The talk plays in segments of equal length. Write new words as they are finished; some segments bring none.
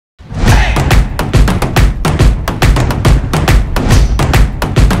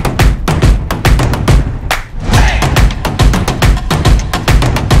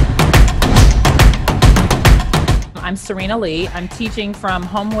Sarena Lee. I'm teaching from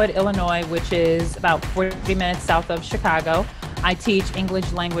Homewood, Illinois, which is about 40 minutes south of Chicago. I teach English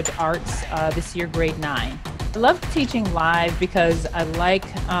language arts this year, grade 9. I love teaching live because I like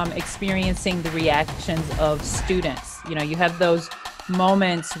experiencing the reactions of students. You know, you have those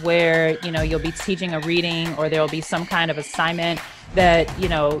moments where, you know, you'll be teaching a reading or there'll be some kind of assignment that, you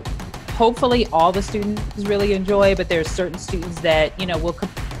know, hopefully all the students really enjoy, but there's certain students that, you know, will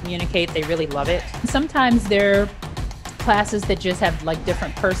communicate they really love it. Sometimes there are classes that just have like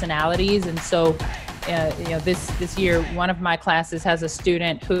different personalities. And so, you know, this year, one of my classes has a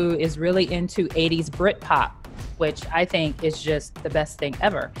student who is really into 80s Britpop, which I think is just the best thing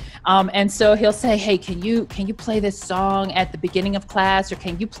ever. And so he'll say, hey, can you play this song at the beginning of class, or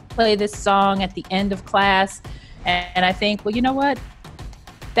can you play this song at the end of class? And I think, well, you know what?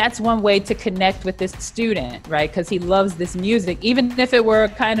 That's one way to connect with this student, right? Because he loves this music. Even if it were a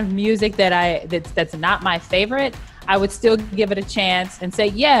kind of music that's not my favorite, I would still give it a chance and say,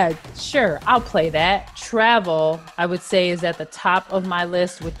 yeah, sure, I'll play that. Travel, I would say, is at the top of my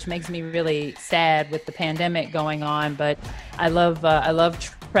list, which makes me really sad with the pandemic going on. But I love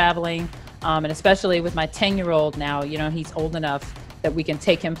traveling, and especially with my 10-year-old now. You know, he's old enough that we can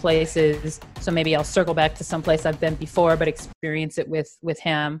take him places. So maybe I'll circle back to some place I've been before, but experience it with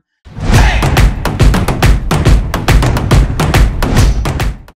him.